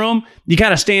walks in the room, you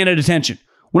kind of stand at attention.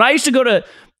 When I used to go to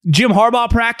Jim Harbaugh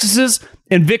practices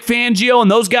and Vic Fangio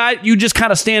and those guys, you just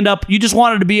kind of stand up. You just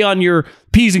wanted to be on your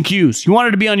P's and Q's. You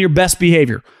wanted to be on your best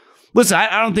behavior. Listen,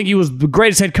 I don't think he was the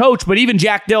greatest head coach, but even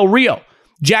Jack Del Rio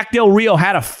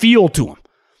had a feel to him.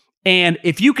 And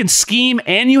if you can scheme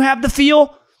and you have the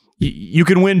feel, you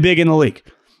can win big in the league.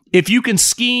 If you can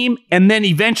scheme and then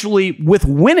eventually with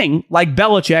winning, like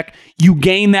Belichick, you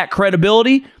gain that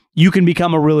credibility, you can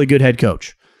become a really good head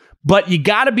coach. But you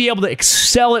got to be able to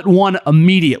excel at one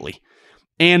immediately.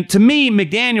 And to me,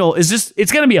 McDaniel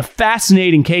it's going to be a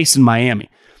fascinating case in Miami.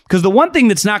 Because the one thing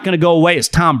that's not going to go away is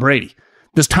Tom Brady.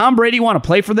 Does Tom Brady want to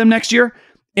play for them next year?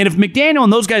 And if McDaniel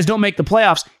and those guys don't make the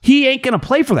playoffs, he ain't going to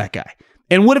play for that guy.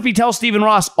 And what if he tells Stephen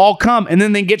Ross, I'll come, and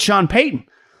then they get Sean Payton?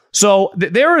 So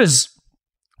there is,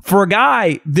 for a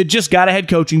guy that just got a head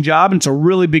coaching job, and it's a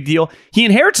really big deal, he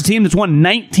inherits a team that's won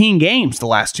 19 games the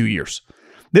last 2 years.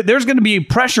 There's going to be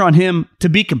pressure on him to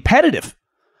be competitive,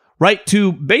 right?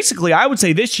 To basically, I would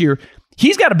say this year,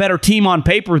 he's got a better team on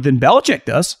paper than Belichick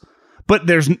does. But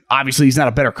obviously he's not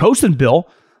a better coach than Bill.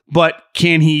 But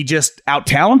can he just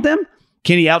out-talent them?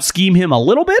 Can he out-scheme him a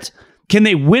little bit? Can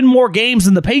they win more games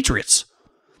than the Patriots?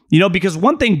 Because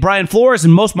one thing Brian Flores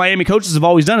and most Miami coaches have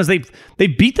always done is they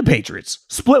beat the Patriots,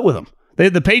 split with them.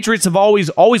 The Patriots have always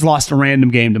lost a random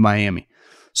game to Miami.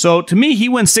 So to me, he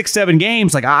wins 6-7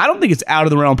 games. Like, I don't think it's out of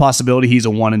the realm of possibility he's a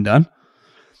one and done.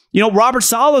 Robert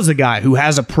Saleh's a guy who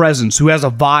has a presence, who has a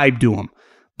vibe to him.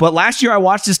 But last year I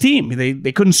watched his team.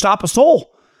 They couldn't stop a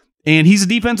soul. And he's a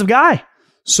defensive guy.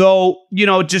 So,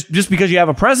 just because you have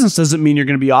a presence doesn't mean you're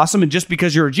going to be awesome. And just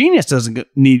because you're a genius doesn't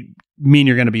mean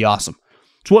you're going to be awesome.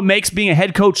 It's what makes being a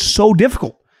head coach so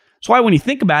difficult. That's why when you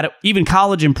think about it, even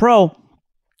college and pro,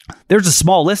 there's a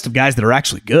small list of guys that are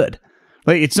actually good.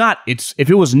 Like if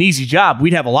it was an easy job,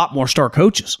 we'd have a lot more star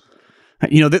coaches.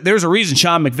 There's a reason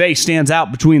Sean McVay stands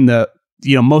out between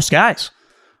most guys,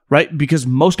 right? Because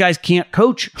most guys can't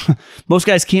coach. Most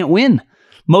guys can't win.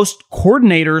 Most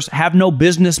coordinators have no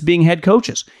business being head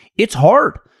coaches. It's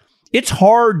hard. It's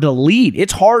hard to lead.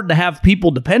 It's hard to have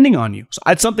people depending on you. So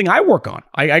it's something I work on.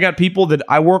 I got people that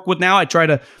I work with now. I try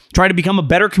to become a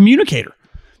better communicator.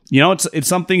 It's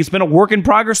something. It's been a work in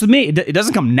progress with me. It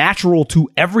doesn't come natural to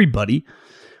everybody.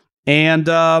 And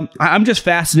I'm just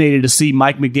fascinated to see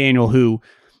Mike McDaniel, who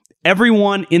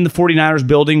everyone in the 49ers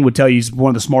building would tell you he's one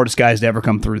of the smartest guys to ever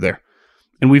come through there.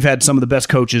 And we've had some of the best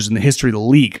coaches in the history of the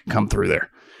league come through there.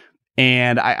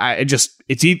 And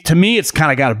to me, it's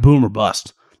kind of got a boom or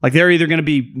bust. Like they're either going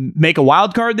to make a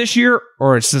wild card this year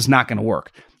or it's just not going to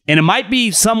work. And it might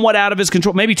be somewhat out of his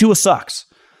control. Maybe Tua sucks.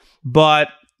 But,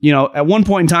 at one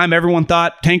point in time, everyone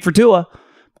thought tank for Tua.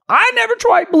 I never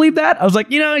tried to believe that. I was like,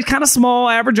 he's kind of small,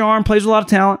 average arm, plays with a lot of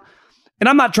talent. And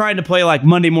I'm not trying to play like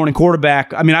Monday morning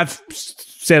quarterback. I mean, I've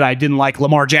said I didn't like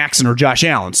Lamar Jackson or Josh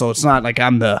Allen, so it's not like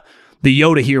I'm the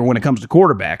Yoda here when it comes to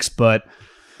quarterbacks. But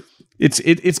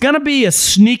it's going to be a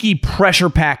sneaky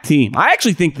pressure-packed team. I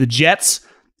actually think the Jets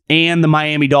and the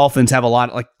Miami Dolphins have a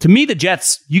lot. Like, to me, the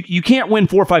Jets, you can't win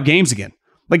 4 or 5 games again.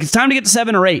 Like, it's time to get to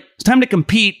 7 or 8. It's time to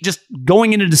compete just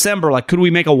going into December. Like, could we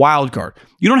make a wild card?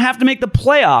 You don't have to make the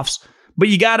playoffs, but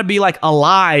you got to be, like,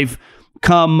 alive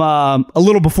come a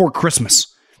little before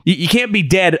Christmas. You can't be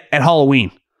dead at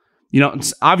Halloween.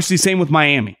 It's obviously same with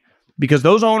Miami because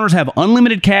those owners have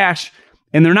unlimited cash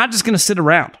and they're not just going to sit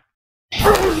around.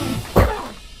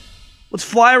 Let's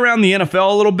fly around the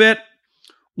NFL a little bit.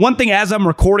 One thing as I'm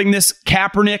recording this,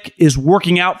 Kaepernick is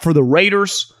working out for the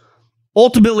Raiders.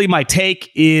 Ultimately, my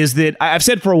take is that I've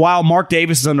said for a while, Mark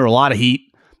Davis is under a lot of heat.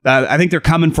 I think they're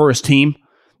coming for his team.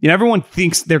 Everyone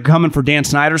thinks they're coming for Dan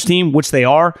Snyder's team, which they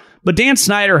are. But Dan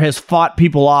Snyder has fought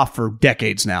people off for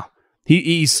decades now.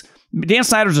 Dan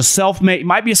Snyder's a self-made,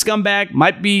 might be a scumbag,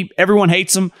 might be everyone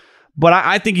hates him, but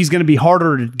I think he's going to be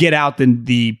harder to get out than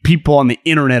the people on the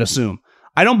internet assume.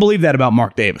 I don't believe that about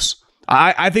Mark Davis.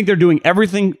 I think they're doing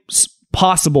everything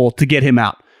possible to get him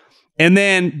out. And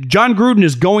then John Gruden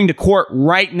is going to court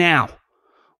right now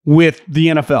with the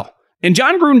NFL. And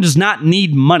John Gruden does not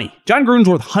need money. John Gruden's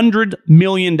worth $100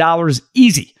 million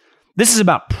easy. This is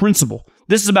about principle.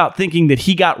 This is about thinking that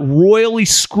he got royally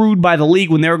screwed by the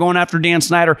league when they were going after Dan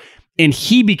Snyder, and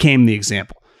he became the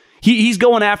example. He's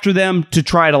going after them to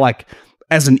try to,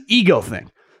 as an ego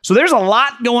thing. So there's a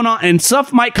lot going on, and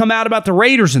stuff might come out about the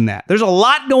Raiders in that. There's a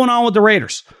lot going on with the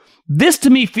Raiders. This, to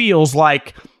me, feels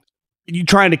like you're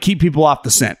trying to keep people off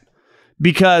the scent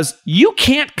because you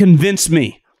can't convince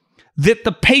me that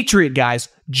the Patriot guys,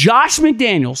 Josh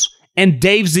McDaniels and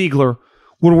Dave Ziegler,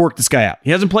 would work this guy out. He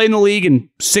hasn't played in the league in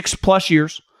 6+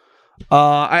 years.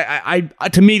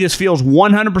 To me, this feels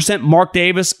 100% Mark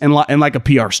Davis and like a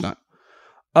PR stunt.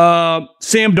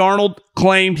 Sam Darnold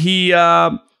claimed he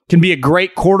can be a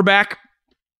great quarterback.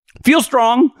 Feel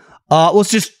strong.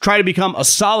 Let's just try to become a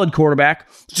solid quarterback.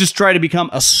 Let's just try to become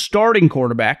a starting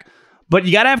quarterback. But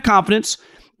you got to have confidence.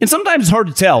 And sometimes it's hard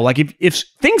to tell. Like if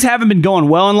things haven't been going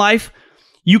well in life,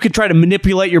 you could try to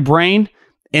manipulate your brain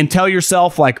and tell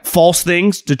yourself false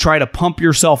things to try to pump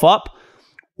yourself up.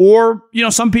 Or,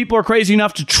 some people are crazy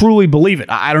enough to truly believe it.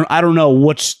 I don't know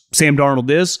what Sam Darnold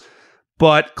is,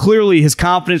 but clearly his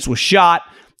confidence was shot.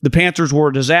 The Panthers were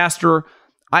a disaster.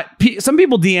 Some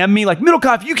people DM me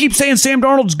Middlecoff, you keep saying Sam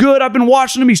Darnold's good. I've been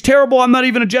watching him. He's terrible. I'm not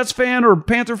even a Jets fan or a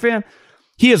Panther fan.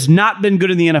 He has not been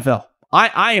good in the NFL.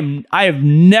 I have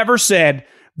never said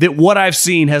that what I've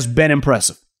seen has been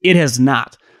impressive. It has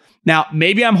not. Now,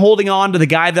 maybe I'm holding on to the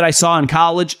guy that I saw in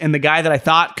college and the guy that I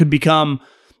thought could become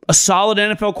a solid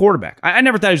NFL quarterback. I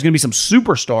never thought he was going to be some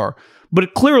superstar,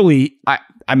 but clearly, I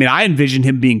envisioned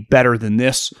him being better than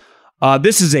this.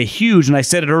 This is a huge, and I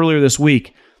said it earlier this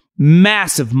week,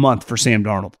 massive month for Sam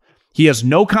Darnold. He has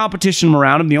no competition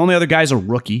around him. The only other guy's a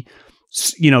rookie.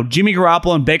 Jimmy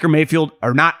Garoppolo and Baker Mayfield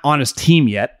are not on his team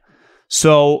yet.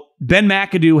 So Ben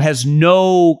McAdoo has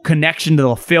no connection to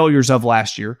the failures of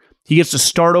last year. He gets to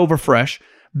start over fresh.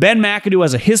 Ben McAdoo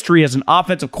has a history as an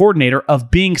offensive coordinator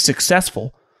of being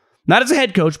successful. Not as a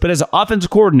head coach, but as an offensive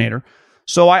coordinator.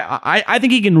 So I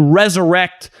think he can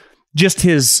resurrect just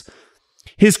his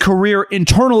career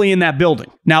internally in that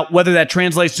building. Now, whether that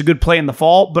translates to good play in the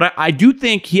fall, but I do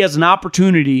think he has an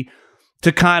opportunity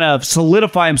to kind of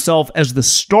solidify himself as the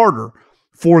starter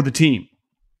for the team.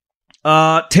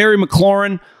 Terry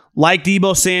McLaurin, like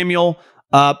Deebo Samuel,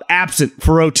 absent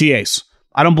for OTAs.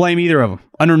 I don't blame either of them.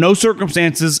 Under no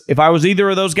circumstances, if I was either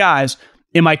of those guys,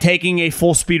 am I taking a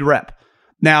full speed rep?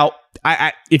 Now,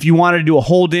 if you wanted to do a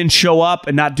hold-in, show up,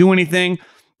 and not do anything,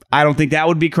 I don't think that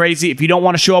would be crazy. If you don't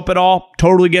want to show up at all,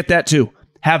 totally get that too.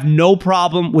 Have no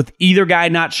problem with either guy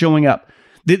not showing up.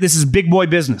 This is big boy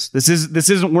business. This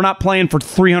isn't. We're not playing for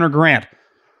 $300,000.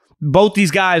 Both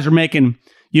these guys are making.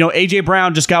 AJ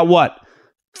Brown just got what?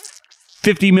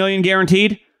 $50 million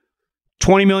guaranteed,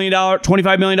 $20 million,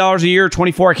 $25 million a year,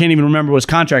 24. I can't even remember what his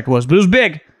contract was, but it was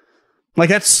big. When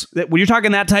you're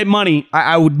talking that type of money,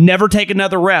 I would never take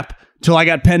another rep till I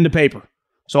got pen to paper.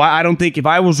 So I don't think if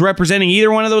I was representing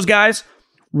either one of those guys,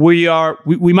 we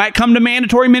might come to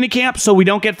mandatory minicamp so we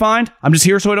don't get fined. I'm just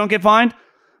here so I don't get fined.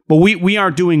 But we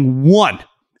aren't doing one.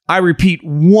 I repeat,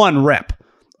 one rep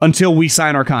until we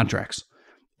sign our contracts.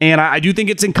 And I do think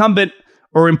it's incumbent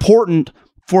or important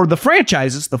for the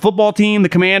franchises, the football team, the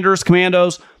Commanders,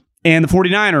 Commandos, and the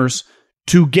 49ers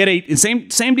to get a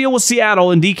same deal with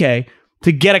Seattle and DK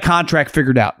to get a contract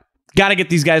figured out. Got to get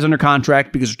these guys under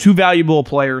contract because they're too valuable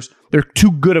players. They're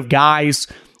too good of guys.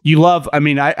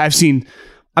 I've seen,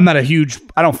 I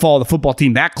don't follow the football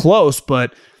team that close,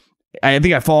 but I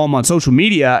think I follow him on social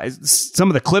media. Some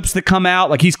of the clips that come out,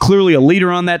 like he's clearly a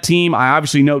leader on that team. I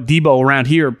obviously know Debo around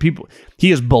here.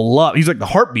 He is beloved. He's like the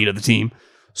heartbeat of the team.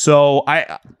 So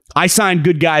I signed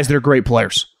good guys that are great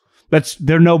players.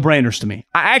 They're no-brainers to me.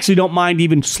 I actually don't mind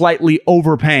even slightly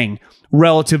overpaying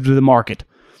relative to the market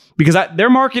because their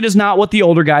market is not what the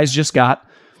older guys just got.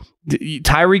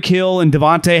 Tyreek Hill and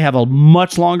Devontae have a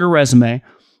much longer resume,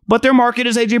 but their market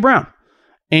is A.J. Brown.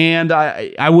 And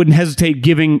I wouldn't hesitate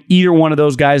giving either one of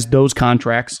those guys those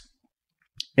contracts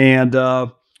and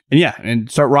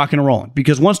start rocking and rolling.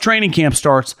 Because once training camp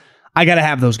starts, I got to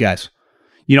have those guys.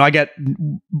 I got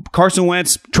Carson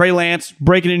Wentz, Trey Lance,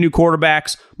 breaking in new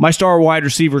quarterbacks, my star wide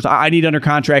receivers. I need under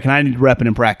contract and I need to rep it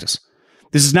in practice.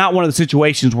 This is not one of the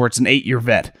situations where it's an 8-year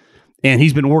vet and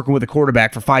he's been working with a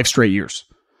quarterback for 5 straight years.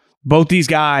 Both these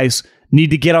guys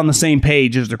need to get on the same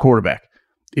page as their quarterback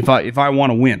if I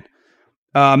want to win.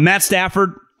 Matt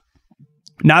Stafford,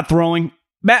 not throwing.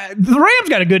 The Rams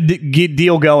got a good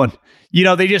deal going.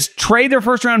 They just trade their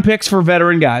first-round picks for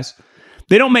veteran guys.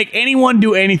 They don't make anyone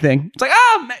do anything. It's like,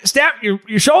 Staff, your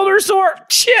shoulder is sore.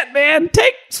 Shit, man.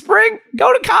 Take spring.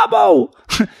 Go to Cabo.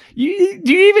 Do you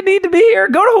even need to be here?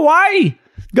 Go to Hawaii.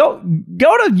 Go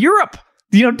to Europe.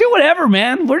 Do whatever,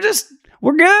 man. We're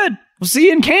good. We'll see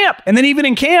you in camp. And then even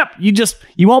in camp, you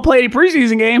won't play any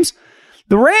preseason games.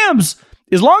 The Rams,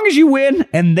 as long as you win,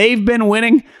 and they've been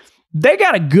winning, they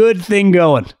got a good thing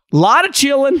going. A lot of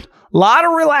chilling, a lot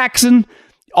of relaxing.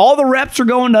 All the reps are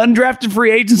going to undrafted free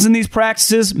agents in these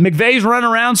practices. McVay's running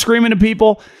around screaming at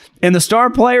people, and the star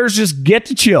players just get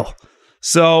to chill.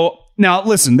 So, now,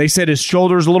 listen, they said his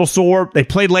shoulder's a little sore. They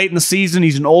played late in the season.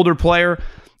 He's an older player.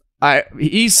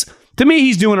 To me,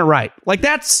 he's doing it right.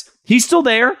 He's still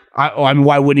there.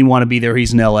 Why wouldn't he want to be there?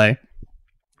 He's in L.A.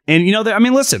 And,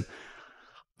 listen,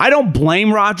 I don't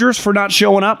blame Rodgers for not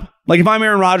showing up. If I'm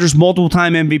Aaron Rodgers,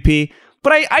 multiple-time MVP.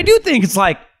 But I do think it's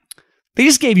like, they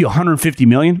just gave you $150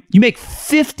 million. You make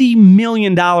 $50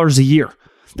 million a year.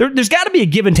 There's got to be a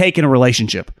give and take in a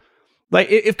relationship.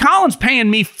 If Colin's paying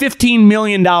me $15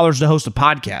 million to host a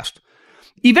podcast,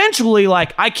 eventually,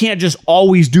 I can't just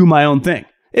always do my own thing.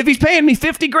 If he's paying me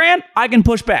 $50,000, I can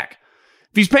push back.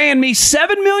 If he's paying me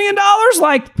 $7 million,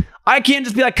 I can't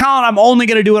just be like, Colin, I'm only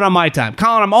going to do it on my time.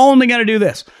 Colin, I'm only going to do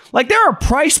this. There are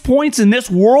price points in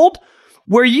this world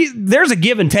where there's a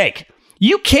give and take.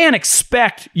 You can't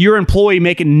expect your employee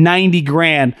making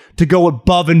 $90,000 to go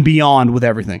above and beyond with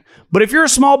everything. But if you're a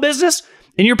small business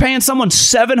and you're paying someone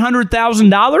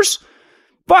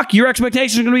 $700,000, your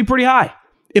expectations are going to be pretty high.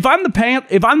 If I'm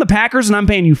the Packers and I'm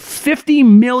paying you $50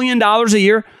 million a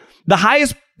year, the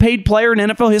highest paid player in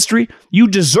NFL history, you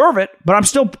deserve it, but I'm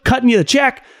still cutting you the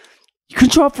check. You can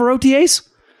show up for OTAs.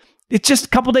 It's just a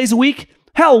couple days a week.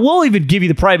 Hell, we'll even give you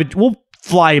the private. We'll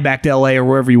fly you back to LA or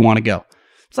wherever you want to go.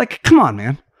 It's like, come on,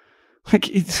 man.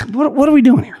 What are we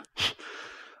doing here?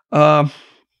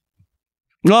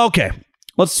 Okay.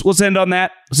 Let's end on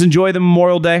that. Let's enjoy the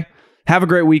Memorial Day. Have a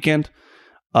great weekend.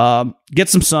 Get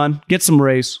some sun. Get some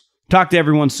rays. Talk to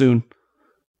everyone soon.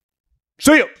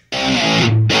 See you.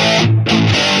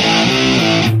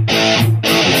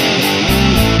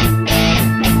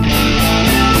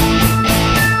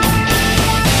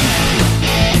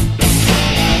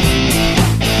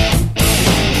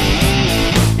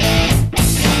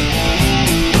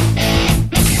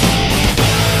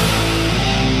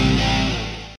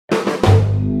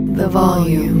 The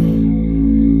volume.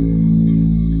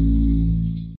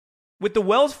 With the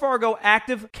Wells Fargo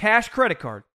Active Cash Credit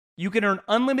Card, you can earn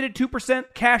unlimited 2%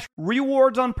 cash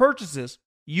rewards on purchases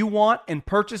you want and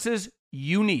purchases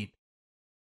you need.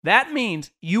 That means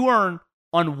you earn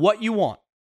on what you want,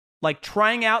 like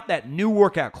trying out that new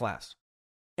workout class,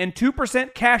 and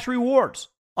 2% cash rewards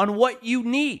on what you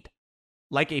need,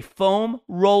 like a foam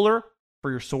roller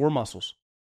for your sore muscles.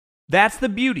 That's the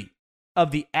beauty of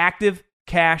the Active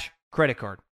Cash Credit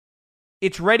Card.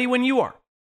 It's ready when you are,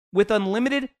 with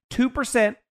unlimited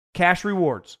 2% cash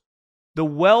rewards. The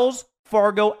Wells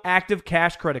Fargo Active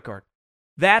Cash Credit Card.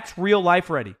 That's real life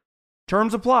ready.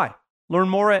 Terms apply. Learn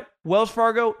more at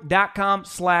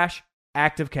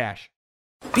wellsfargo.com/activecash.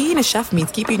 Being a chef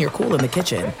means keeping your cool in the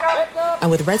kitchen.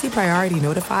 And with Resi Priority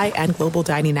Notify and Global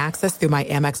Dining Access through my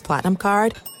Amex Platinum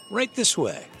card, right this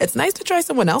way. It's nice to try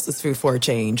someone else's food for a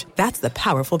change. That's the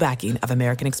powerful backing of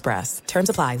American Express. Terms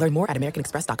apply. Learn more at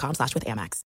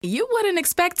americanexpress.com/withAmex. You wouldn't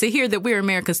expect to hear that we're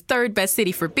America's third best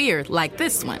city for beer like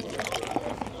this one.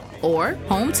 Or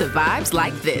home to vibes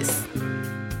like this.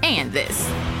 And this.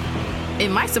 It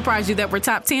might surprise you that we're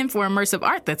top 10 for immersive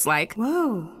art that's like,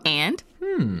 whoa. And,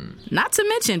 not to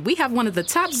mention, we have one of the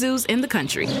top zoos in the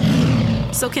country.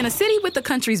 So can a city with the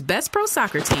country's best pro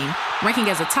soccer team, ranking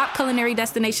as a top culinary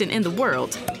destination in the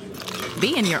world,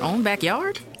 be in your own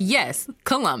backyard? Yes,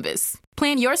 Columbus.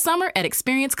 Plan your summer at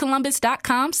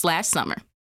experiencecolumbus.com/summer.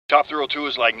 Top Thrill 2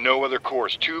 is like no other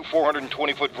course. 2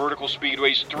 420-foot vertical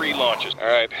speedways, 3 launches. All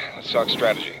right, let's talk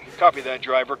strategy. Copy that,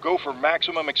 driver. Go for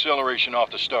maximum acceleration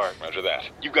off the start. Roger that.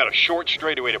 You've got a short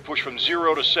straightaway to push from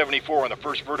 0 to 74 on the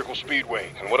first vertical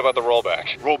speedway. And what about the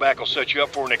rollback? Rollback will set you up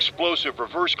for an explosive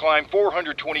reverse climb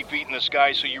 420 feet in the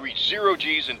sky so you reach 0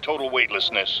 G's in total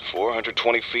weightlessness.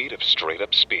 420 feet of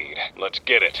straight-up speed. Let's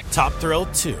get it. Top Thrill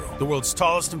 2, the world's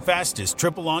tallest and fastest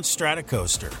triple-launch strata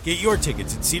coaster. Get your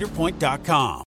tickets at cedarpoint.com.